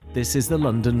This is the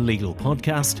London Legal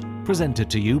Podcast, presented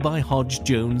to you by Hodge,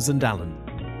 Jones and Allen.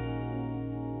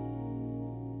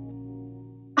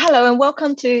 Hello and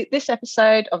welcome to this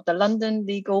episode of the London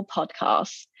Legal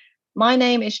Podcast. My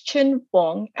name is Chun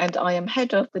Wong and I am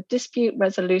head of the dispute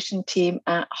resolution team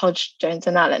at Hodge, Jones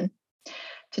and Allen.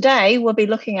 Today, we'll be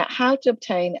looking at how to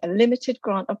obtain a limited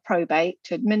grant of probate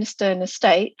to administer an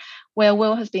estate where a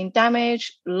will has been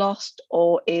damaged, lost,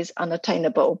 or is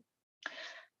unattainable.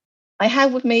 I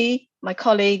have with me my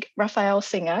colleague, Raphael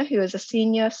Singer, who is a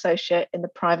senior associate in the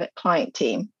private client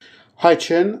team. Hi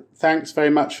Chun, thanks very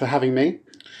much for having me.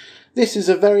 This is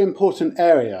a very important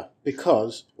area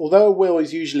because, although a will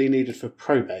is usually needed for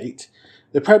probate,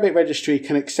 the probate registry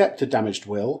can accept a damaged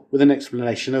will with an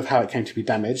explanation of how it came to be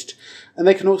damaged, and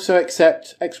they can also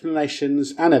accept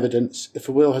explanations and evidence if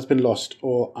a will has been lost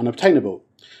or unobtainable.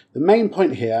 The main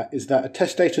point here is that a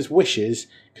testator's wishes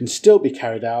can still be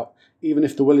carried out even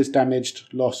if the will is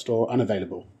damaged, lost or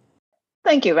unavailable.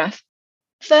 Thank you, Raf.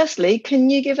 Firstly, can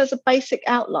you give us a basic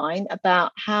outline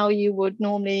about how you would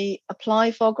normally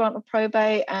apply for a grant of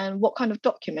probate and what kind of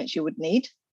documents you would need?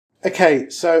 Okay,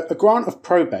 so a grant of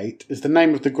probate is the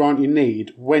name of the grant you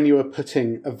need when you are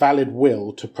putting a valid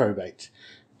will to probate.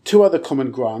 Two other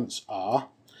common grants are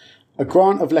a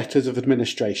grant of letters of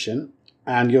administration,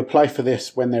 and you apply for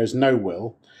this when there is no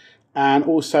will, and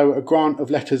also a grant of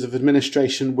letters of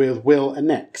administration with will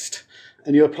annexed,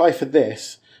 and you apply for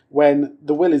this when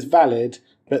the will is valid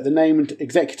but the named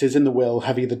executors in the will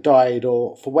have either died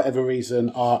or, for whatever reason,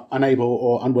 are unable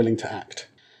or unwilling to act.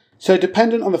 So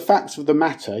dependent on the facts of the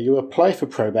matter, you apply for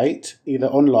probate, either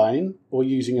online or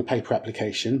using a paper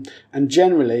application, and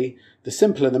generally, the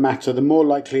simpler the matter, the more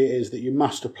likely it is that you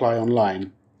must apply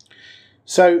online.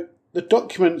 So the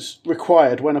documents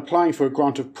required when applying for a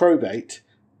grant of probate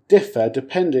differ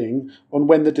depending on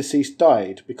when the deceased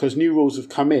died, because new rules have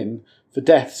come in for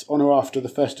deaths on or after the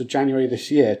 1st of January this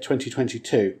year,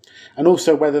 2022, and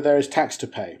also whether there is tax to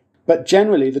pay. But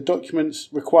generally, the documents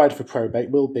required for probate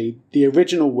will be the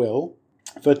original will.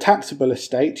 For a taxable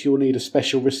estate, you will need a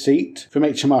special receipt from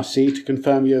HMRC to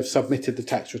confirm you have submitted the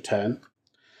tax return.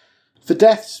 For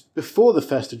deaths before the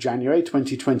 1st of January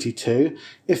 2022,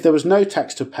 if there was no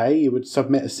tax to pay, you would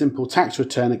submit a simple tax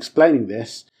return explaining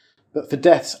this. But for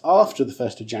deaths after the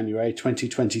 1st of January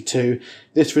 2022,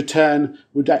 this return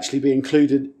would actually be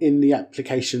included in the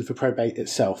application for probate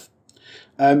itself.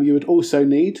 You would also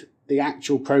need the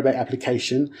actual probate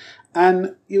application,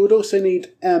 and you would also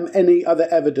need any other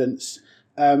evidence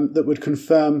that would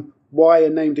confirm why a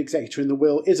named executor in the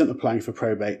will isn't applying for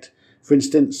probate. For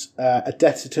instance, a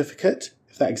death certificate,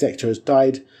 if that executor has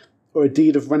died, or a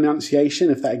deed of renunciation,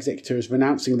 if that executor is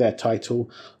renouncing their title,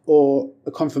 or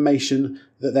a confirmation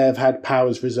that they have had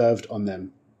powers reserved on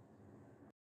them.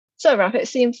 So, Raf, it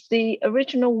seems the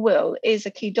original will is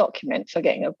a key document for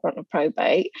getting a grant of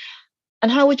probate.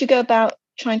 And how would you go about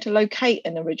trying to locate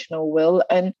an original will,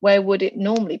 and where would it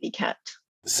normally be kept?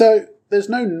 So, there's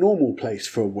no normal place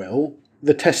for a will.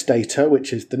 The testator,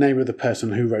 which is the name of the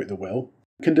person who wrote the will,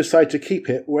 can decide to keep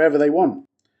it wherever they want.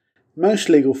 Most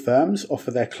legal firms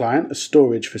offer their client a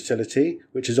storage facility,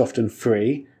 which is often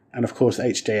free, and of course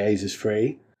HJA's is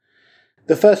free.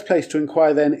 The first place to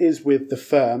inquire then is with the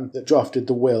firm that drafted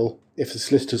the will, if the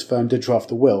solicitor's firm did draft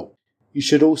the will. You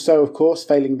should also, of course,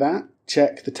 failing that,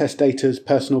 check the testator's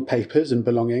personal papers and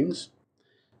belongings.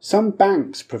 Some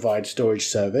banks provide storage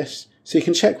service, so you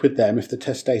can check with them if the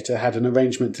testator had an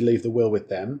arrangement to leave the will with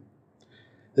them.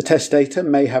 The testator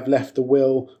may have left the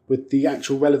will with the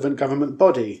actual relevant government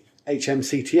body,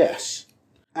 HMCTS.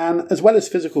 And as well as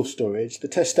physical storage, the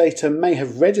testator may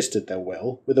have registered their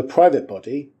will with a private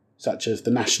body, such as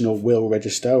the National Will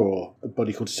Register or a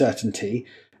body called Certainty,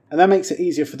 and that makes it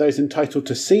easier for those entitled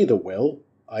to see the will,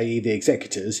 i.e. the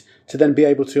executors, to then be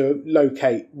able to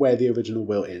locate where the original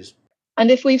will is. And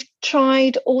if we've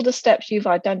tried all the steps you've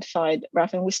identified,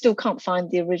 Raf, and we still can't find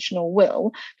the original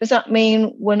will, does that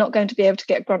mean we're not going to be able to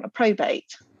get a grant of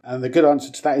probate? And the good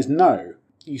answer to that is no.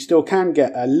 You still can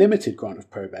get a limited grant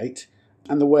of probate,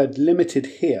 and the word limited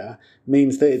here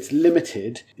means that it's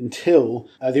limited until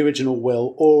the original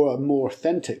will or a more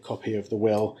authentic copy of the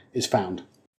will is found.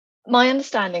 My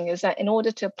understanding is that in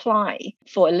order to apply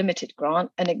for a limited grant,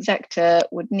 an executor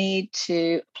would need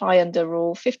to apply under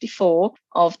Rule 54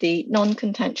 of the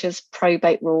Non-Contentious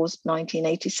Probate Rules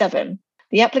 1987.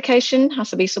 The application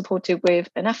has to be supported with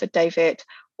an affidavit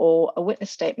or a witness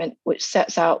statement which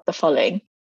sets out the following.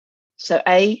 So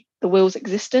A, the will's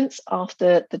existence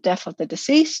after the death of the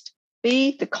deceased.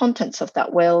 B, the contents of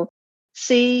that will.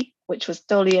 C, which was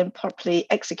duly and properly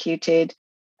executed.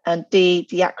 And D,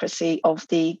 the accuracy of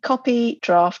the copy,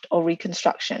 draft, or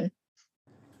reconstruction.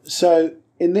 So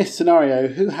In this scenario,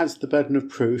 who has the burden of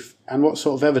proof and what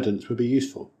sort of evidence would be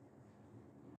useful?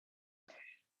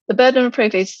 The burden of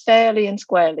proof is fairly and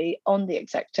squarely on the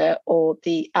executor or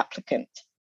the applicant.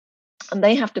 And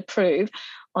they have to prove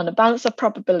on a balance of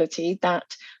probability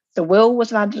that the will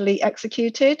was validly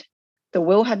executed, the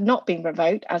will had not been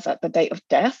revoked as at the date of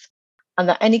death, and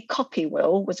that any copy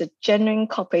will was a genuine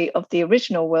copy of the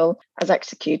original will as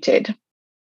executed.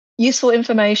 Useful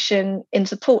information in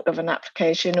support of an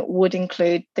application would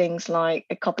include things like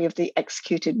a copy of the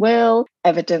executed will,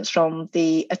 evidence from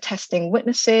the attesting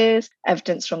witnesses,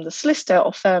 evidence from the solicitor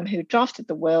or firm who drafted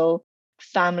the will,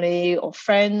 family or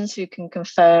friends who can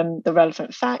confirm the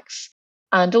relevant facts,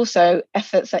 and also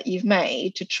efforts that you've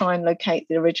made to try and locate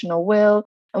the original will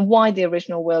and why the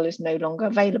original will is no longer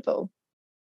available.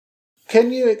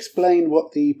 Can you explain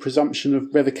what the presumption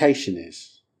of revocation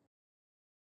is?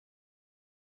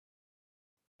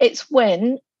 It's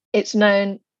when it's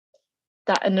known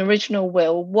that an original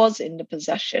will was in the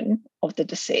possession of the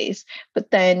deceased,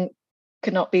 but then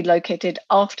cannot be located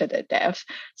after their death.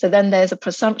 So then there's a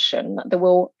presumption that the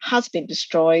will has been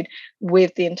destroyed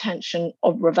with the intention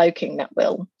of revoking that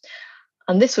will.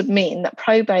 And this would mean that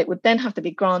probate would then have to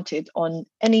be granted on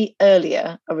any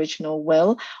earlier original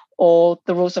will or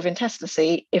the rules of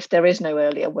intestacy if there is no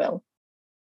earlier will.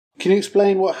 Can you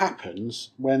explain what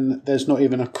happens when there's not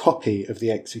even a copy of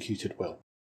the executed will?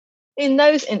 In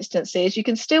those instances, you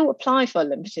can still apply for a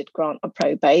limited grant of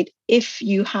probate if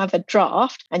you have a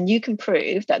draft and you can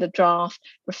prove that the draft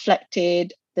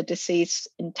reflected the deceased's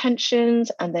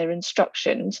intentions and their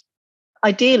instructions.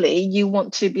 Ideally, you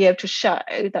want to be able to show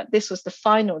that this was the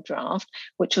final draft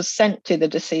which was sent to the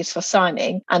deceased for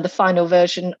signing and the final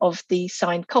version of the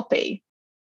signed copy.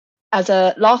 As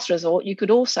a last resort, you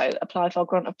could also apply for a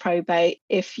grant of probate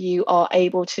if you are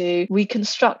able to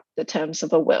reconstruct the terms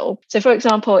of a will. So, for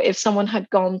example, if someone had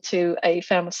gone to a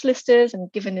firm of solicitors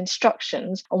and given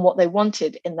instructions on what they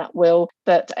wanted in that will,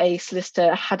 but a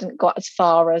solicitor hadn't got as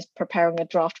far as preparing a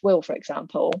draft will, for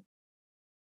example.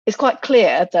 It's quite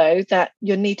clear, though, that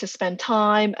you'll need to spend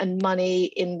time and money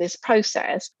in this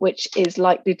process, which is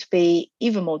likely to be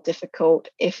even more difficult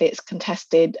if it's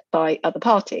contested by other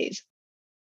parties.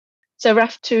 So,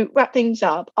 Raf, to wrap things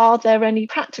up, are there any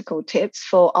practical tips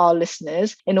for our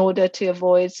listeners in order to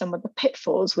avoid some of the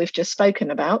pitfalls we've just spoken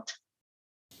about?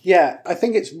 Yeah, I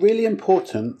think it's really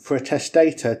important for a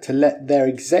testator to let their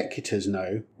executors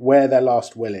know where their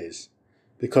last will is,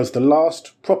 because the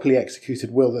last properly executed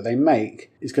will that they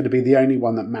make is going to be the only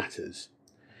one that matters.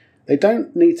 They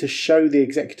don't need to show the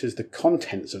executors the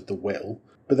contents of the will,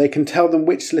 but they can tell them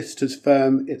which solicitor's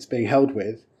firm it's being held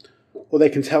with, or they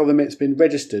can tell them it's been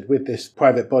registered with this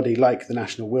private body like the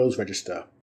National Wills Register.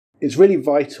 It's really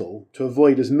vital to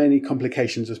avoid as many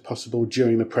complications as possible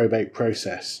during the probate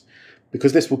process,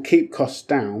 because this will keep costs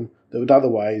down that would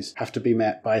otherwise have to be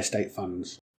met by estate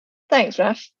funds. Thanks,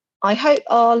 Raf. I hope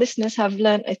our listeners have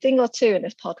learned a thing or two in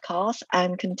this podcast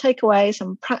and can take away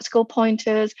some practical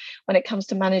pointers when it comes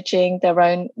to managing their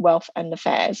own wealth and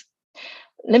affairs.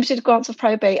 Limited grants of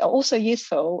probate are also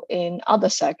useful in other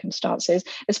circumstances,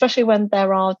 especially when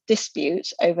there are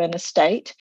disputes over an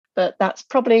estate, but that's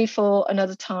probably for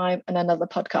another time and another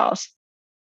podcast.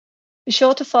 Be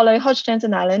sure to follow Hodge, Jones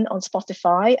and Allen on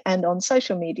Spotify and on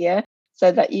social media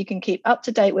so that you can keep up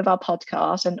to date with our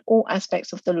podcast and all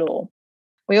aspects of the law.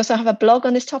 We also have a blog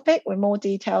on this topic with more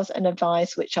details and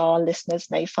advice which our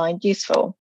listeners may find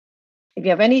useful. If you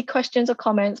have any questions or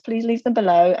comments, please leave them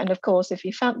below. And of course, if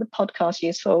you found the podcast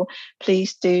useful,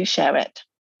 please do share it.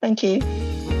 Thank you.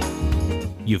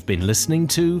 You've been listening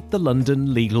to the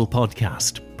London Legal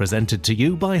Podcast, presented to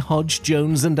you by Hodge,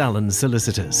 Jones and Allen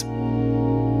Solicitors.